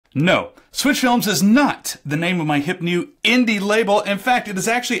No, Switch Films is not the name of my hip new indie label. In fact, it is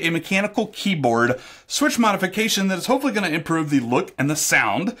actually a mechanical keyboard switch modification that is hopefully going to improve the look and the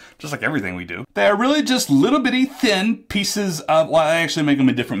sound, just like everything we do. They are really just little bitty thin pieces of, well, I actually make them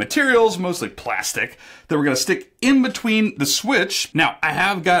in different materials, mostly plastic, that we're going to stick in between the switch. Now, I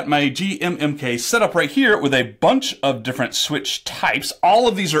have got my GMMK set up right here with a bunch of different switch types. All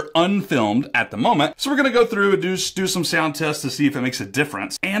of these are unfilmed at the moment. So we're going to go through and do some sound tests to see if it makes a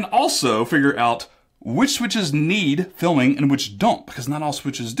difference. And also figure out which switches need filming and which don't, because not all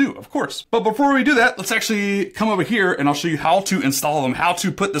switches do, of course. But before we do that, let's actually come over here and I'll show you how to install them, how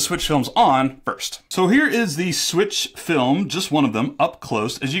to put the switch films on first. So here is the switch film, just one of them, up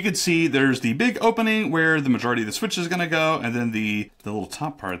close. As you can see, there's the big opening where the majority of the switch is gonna go, and then the little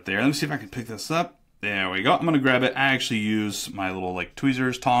top part there. Let me see if I can pick this up. There we go. I'm gonna grab it. I actually use my little like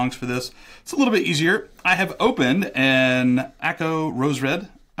tweezers, tongs for this. It's a little bit easier. I have opened an Acco Rose Red,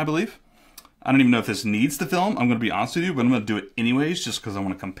 I believe. I don't even know if this needs the film. I'm going to be honest with you, but I'm going to do it anyways just because I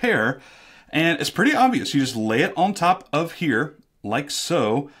want to compare. And it's pretty obvious. You just lay it on top of here, like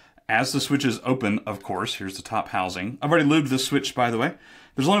so, as the switch is open, of course. Here's the top housing. I've already lubed this switch, by the way.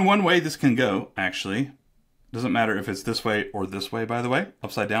 There's only one way this can go, actually. Doesn't matter if it's this way or this way, by the way.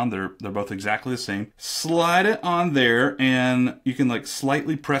 Upside down, they're both exactly the same. Slide it on there, and you can like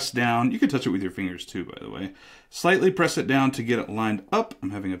slightly press down. You can touch it with your fingers too, by the way. Slightly press it down to get it lined up.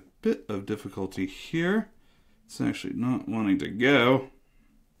 I'm having a bit of difficulty here. It's actually not wanting to go.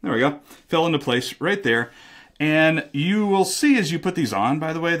 There we go. Fell into place right there. And you will see as you put these on,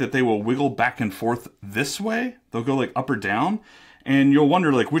 by the way, that they will wiggle back and forth this way. They'll go like up or down. And you'll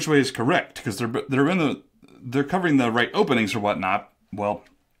wonder like which way is correct, because they're covering the right openings or whatnot. Well,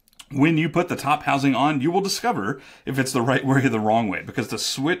 when you put the top housing on, you will discover if it's the right way or the wrong way, because the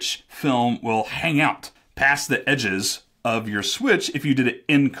switch film will hang out past the edges of your switch if you did it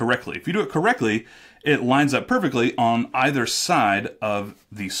incorrectly. If you do it correctly, it lines up perfectly on either side of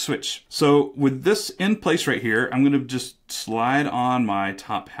the switch. So with this in place right here, I'm going to just slide on my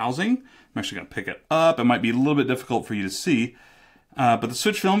top housing. I'm actually going to pick it up. It might be a little bit difficult for you to see, but the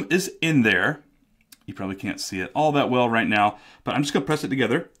switch film is in there. You probably can't see it all that well right now, but I'm just going to press it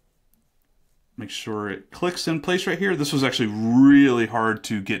together. Make sure it clicks in place right here. This was actually really hard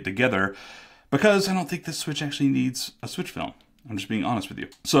to get together because I don't think this switch actually needs a switch film. I'm just being honest with you.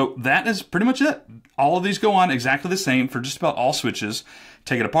 So that is pretty much it. All of these go on exactly the same for just about all switches.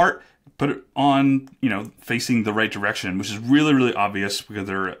 Take it apart, put it on, facing the right direction, which is really, really obvious because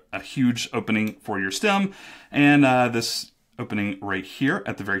they're a huge opening for your stem. And this opening right here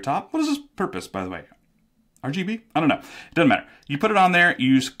at the very top. What is this purpose, by the way? RGB? I don't know. It doesn't matter. You put it on there,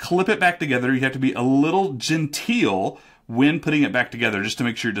 you just clip it back together. You have to be a little genteel when putting it back together just to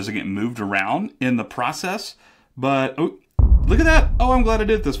make sure it doesn't get moved around in the process. But, oh, look at that. Oh, I'm glad I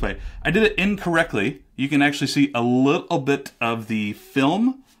did it this way. I did it incorrectly. You can actually see a little bit of the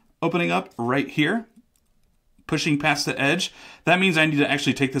film opening up right here, pushing past the edge. That means I need to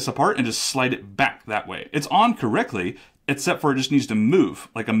actually take this apart and just slide it back that way. It's on correctly, except for it just needs to move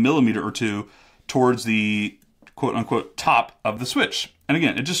like a millimeter or two towards the quote-unquote top of the switch. And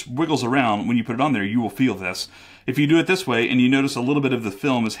again, it just wiggles around. When you put it on there, you will feel this. If you do it this way and you notice a little bit of the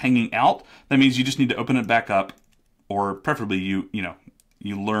film is hanging out, that means you just need to open it back up, or preferably you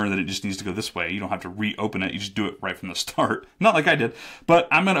learn that it just needs to go this way. You don't have to reopen it. You just do it right from the start. Not like I did, but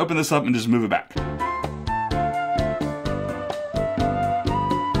I'm going to open this up and just move it back.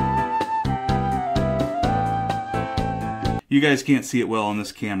 You guys can't see it well on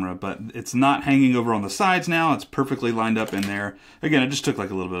this camera, but it's not hanging over on the sides now. It's perfectly lined up in there. Again, it just took like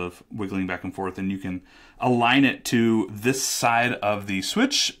a little bit of wiggling back and forth, and you can align it to this side of the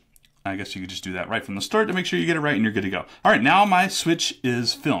switch. I guess you could just do that right from the start to make sure you get it right and you're good to go. All right, now my switch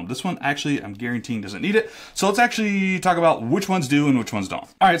is filmed. This one actually, I'm guaranteeing doesn't need it. So let's actually talk about which ones do and which ones don't.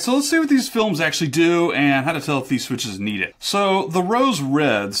 All right, so let's see what these films actually do and how to tell if these switches need it. So the Rose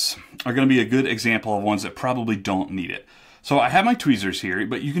Reds are gonna be a good example of ones that probably don't need it. So I have my tweezers here,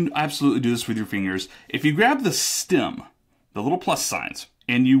 but you can absolutely do this with your fingers. If you grab the stem, the little plus signs,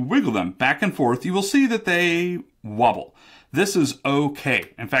 and you wiggle them back and forth, you will see that they wobble. This is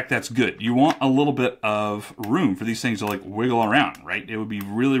okay. In fact, that's good. You want a little bit of room for these things to like wiggle around, right? It would be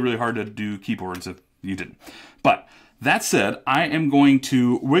really, really hard to do keyboards if you didn't. But that said, I am going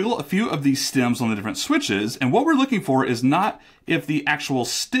to wiggle a few of these stems on the different switches, and what we're looking for is not if the actual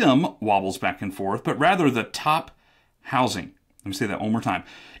stem wobbles back and forth, but rather the top housing. Let me say that one more time.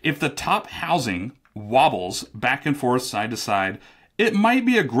 If the top housing wobbles back and forth, side to side, it might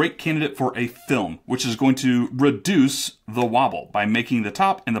be a great candidate for a film, which is going to reduce the wobble by making the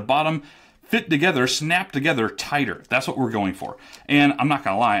top and the bottom fit together, snap together tighter. That's what we're going for. And I'm not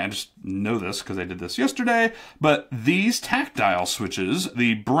gonna lie, I just know this because I did this yesterday, but these tactile switches,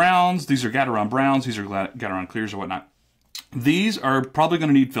 the browns, these are Gateron browns, these are Gateron clears or whatnot, these are probably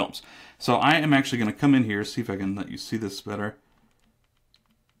gonna need films. So I am actually gonna come in here, see if I can let you see this better.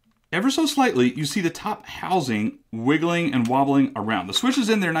 Ever so slightly, you see the top housing wiggling and wobbling around. The switch is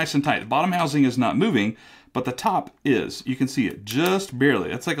in there nice and tight. The bottom housing is not moving, but the top is. You can see it just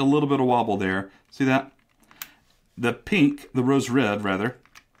barely. It's like a little bit of wobble there. See that? The pink, the rose red rather,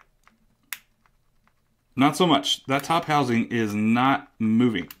 not so much. That top housing is not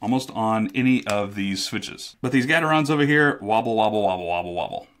moving almost on any of these switches. But these Gaterons over here, wobble, wobble, wobble, wobble,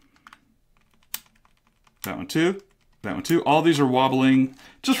 wobble. That one too. That one too. All these are wobbling.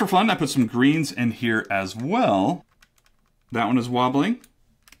 Just for fun, I put some greens in here as well. That one is wobbling.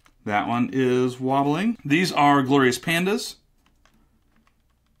 That one is wobbling. These are Glorious Pandas.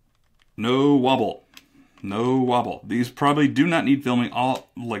 No wobble. No wobble. These probably do not need filming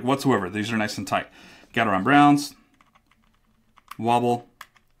whatsoever. These are nice and tight. Gateron Browns. Wobble.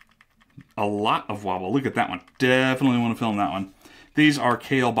 A lot of wobble. Look at that one. Definitely want to film that one. These are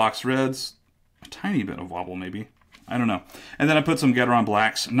Kale Box Reds. A tiny bit of wobble maybe. I don't know. And then I put some Gateron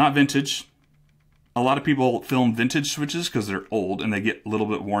Blacks, not vintage. A lot of people film vintage switches because they're old and they get a little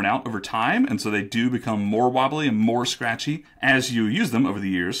bit worn out over time, and so they do become more wobbly and more scratchy as you use them over the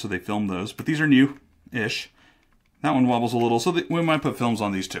years, so they film those. But these are new-ish. That one wobbles a little, so we might put films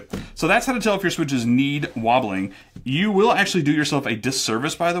on these too. So that's how to tell if your switches need wobbling. You will actually do yourself a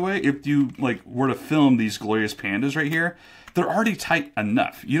disservice, by the way, if you were to film these Glorious Pandas right here. They're already tight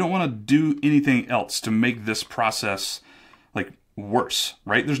enough. You don't want to do anything else to make this process worse,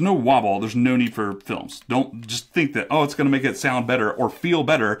 right? There's no wobble. There's no need for films. Don't just think that, oh, it's going to make it sound better or feel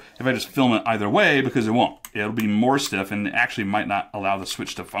better if I just film it either way, because it won't. It'll be more stiff and it actually might not allow the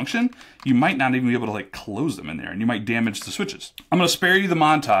switch to function. You might not even be able to close them in there, and you might damage the switches. I'm going to spare you the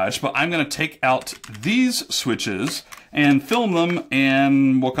montage, but I'm going to take out these switches and film them,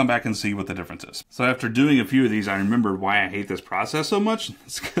 and we'll come back and see what the difference is. So after doing a few of these, I remembered why I hate this process so much.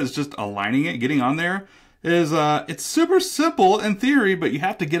 It's because just aligning it, getting on there, is it's super simple in theory, but you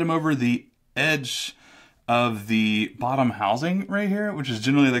have to get them over the edge of the bottom housing right here, which is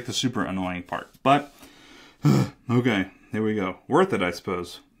generally the super annoying part. But okay, there we go. Worth it, I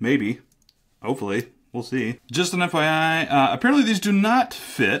suppose. Maybe. Hopefully. We'll see. Just an FYI, apparently these do not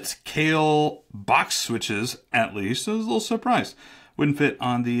fit Kale box switches, at least. I was a little surprised. Wouldn't fit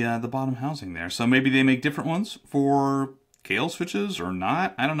on the bottom housing there. So maybe they make different ones for Kale switches or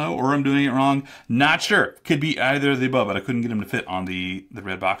not. I don't know. Or I'm doing it wrong. Not sure. Could be either of the above, but I couldn't get them to fit on the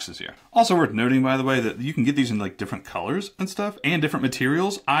red boxes here. Also worth noting, by the way, that you can get these in different colors and stuff and different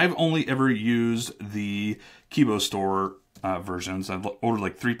materials. I've only ever used the Kibo store versions. I've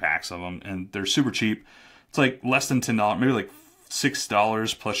ordered 3 packs of them, and they're super cheap. It's less than $10, maybe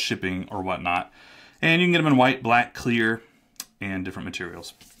 $6 plus shipping or whatnot. And you can get them in white, black, clear, and different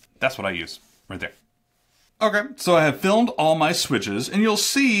materials. That's what I use right there. Okay, so I have filmed all my switches, and you'll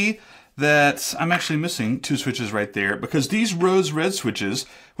see that I'm actually missing 2 switches right there, because these rose red switches,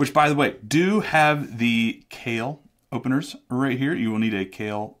 which by the way, do have the Kale openers right here. You will need a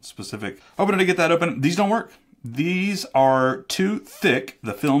Kale specific opener to get that open. These don't work. These are too thick.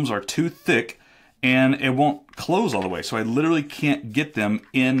 The films are too thick, and it won't close all the way. So I literally can't get them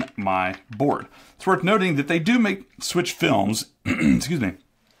in my board. It's worth noting that they do make switch films, excuse me,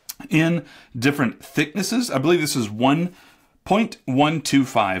 in different thicknesses. I believe this is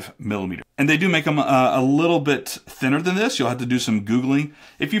 1.125 millimeter. And they do make them a little bit thinner than this. You'll have to do some Googling.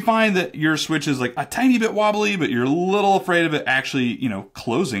 If you find that your switch is a tiny bit wobbly, but you're a little afraid of it actually,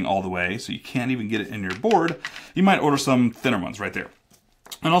 closing all the way, so you can't even get it in your board, you might order some thinner ones right there.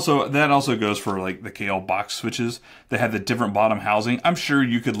 And also, that also goes for the Kale box switches that have the different bottom housing. I'm sure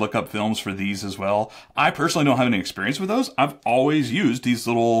you could look up films for these as well. I personally don't have any experience with those. I've always used these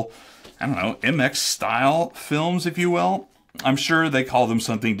little, I don't know, MECH style films, if you will. I'm sure they call them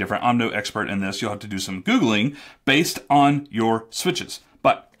something different. I'm no expert in this. You'll have to do some Googling based on your switches.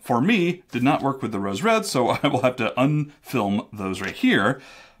 But for me, did not work with the rose red, so I will have to unfilm those right here.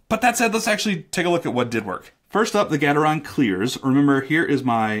 But that said, let's actually take a look at what did work. First up, the Gateron clears. Remember, here is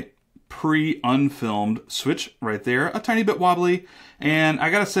my pre-unfilmed switch right there. A tiny bit wobbly. And I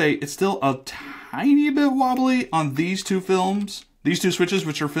gotta say, it's still a tiny bit wobbly on these 2 films. These 2 switches,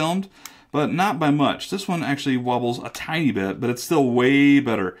 which are filmed, but not by much. This one actually wobbles a tiny bit, but it's still way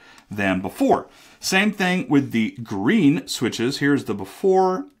better than before. Same thing with the green switches. Here's the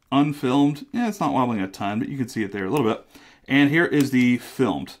before, unfilmed. Yeah, it's not wobbling a ton, but you can see it there a little bit. And here is the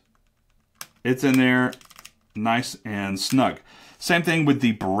filmed. It's in there nice and snug. Same thing with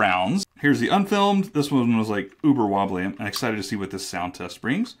the browns. Here's the unfilmed. This one was like uber wobbly. I'm excited to see what this sound test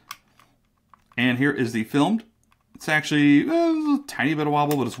brings. And here is the filmed. It's actually a tiny bit of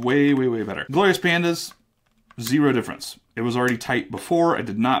wobble, but it's way, way, way better. Glorious Pandas, zero difference. It was already tight before. I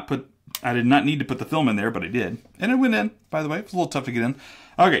did not need to put the film in there, but I did. And it went in, by the way. It was a little tough to get in.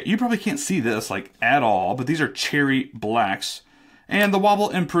 Okay, you probably can't see this like at all, but these are cherry blacks. And the wobble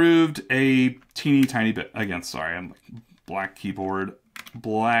improved a teeny tiny bit. Again, sorry, I'm like black keyboard,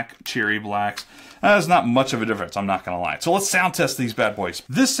 black cherry blacks. There's not much of a difference, I'm not gonna lie. So let's sound test these bad boys.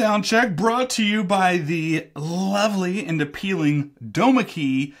 This sound check brought to you by the lovely and appealing Doma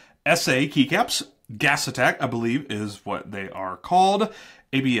Key SA keycaps. Gas Attack, I believe, is what they are called.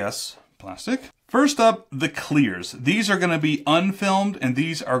 ABS plastic. First up, the clears. These are gonna be unfilmed and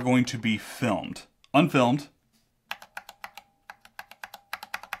these are going to be filmed. Unfilmed.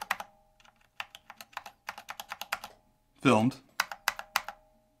 Filmed.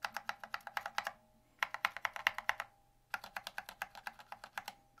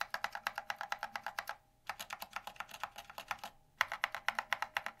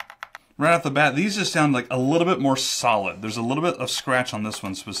 Right off the bat, these just sound like a little bit more solid. There's a little bit of scratch on this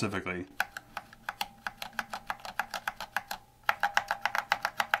one specifically.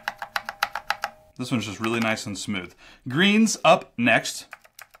 This one's just really nice and smooth. Greens up next.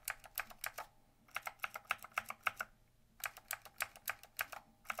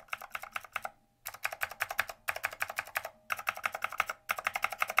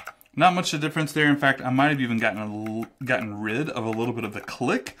 Not much of a difference there. In fact, I might have even gotten rid of a little bit of the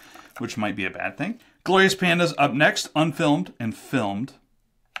click, which might be a bad thing. Glorious Pandas up next, unfilmed and filmed.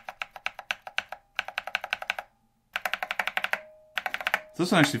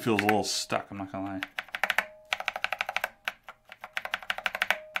 This one actually feels a little stuck, I'm not gonna lie.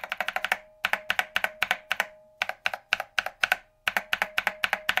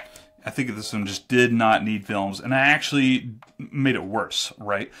 I think this one just did not need films, and I actually made it worse,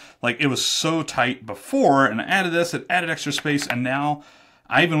 right? Like, it was so tight before, and I added this, it added extra space, and now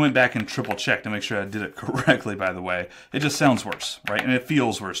I even went back and triple checked to make sure I did it correctly, by the way. It just sounds worse, right? And it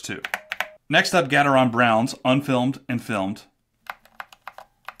feels worse, too. Next up, Gateron Browns, unfilmed and filmed.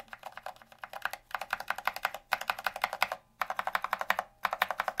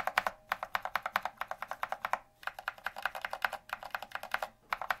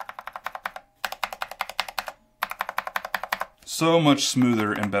 So much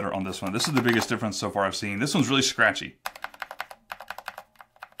smoother and better on this one. This is the biggest difference so far I've seen. This one's really scratchy.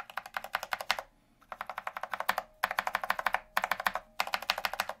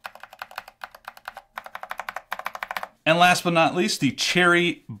 And last but not least, the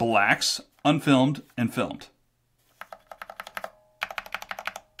Cherry Blacks, unfilmed and filmed.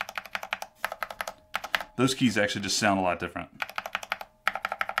 Those keys actually just sound a lot different.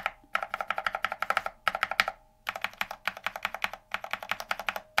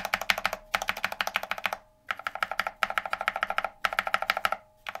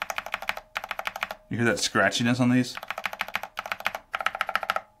 You hear that scratchiness on these?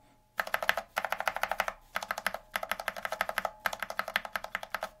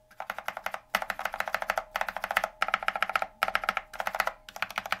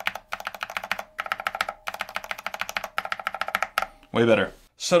 Way better.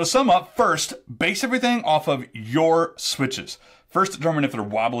 So to sum up, first, base everything off of your switches. First, determine if they're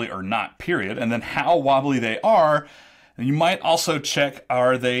wobbly or not, period, and then how wobbly they are. And you might also check,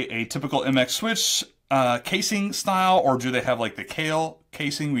 are they a typical MECH switch casing style, or do they have like the Kale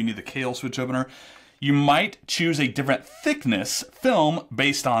casing? We need the Kale switch opener. You might choose a different thickness film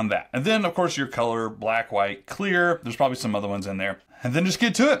based on that. And then, of course, your color, black, white, clear. There's probably some other ones in there. And then just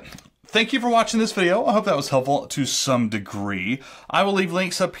get to it. Thank you for watching this video. I hope that was helpful to some degree. I will leave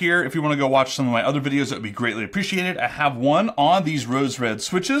links up here if you want to go watch some of my other videos. That would be greatly appreciated. I have one on these rose red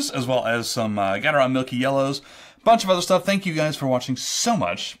switches, as well as some Gateron milky yellows, a bunch of other stuff. Thank you guys for watching so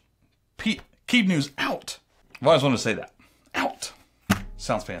much. Keep News out. I've always wanted to say that. Out.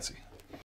 Sounds fancy.